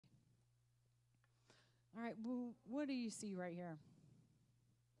All right, well, what do you see right here?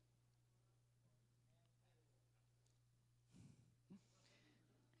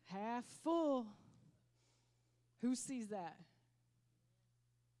 Half full. Who sees that?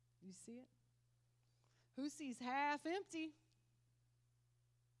 You see it? Who sees half empty?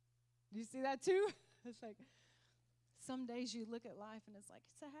 Do you see that too? It's like some days you look at life and it's like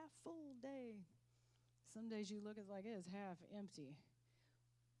it's a half full day. Some days you look at it like it is half empty.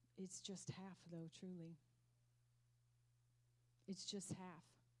 It's just half though, truly. It's just half.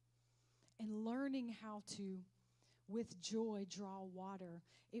 And learning how to, with joy, draw water,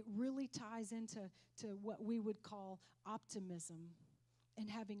 it really ties into what we would call optimism and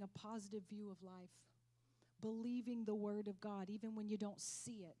having a positive view of life. Believing the word of God, even when you don't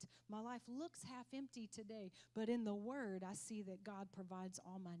see it. My life looks half empty today, but in the word, I see that God provides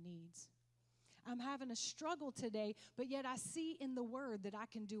all my needs. I'm having a struggle today, but yet I see in the word that I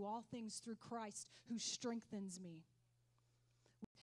can do all things through Christ who strengthens me.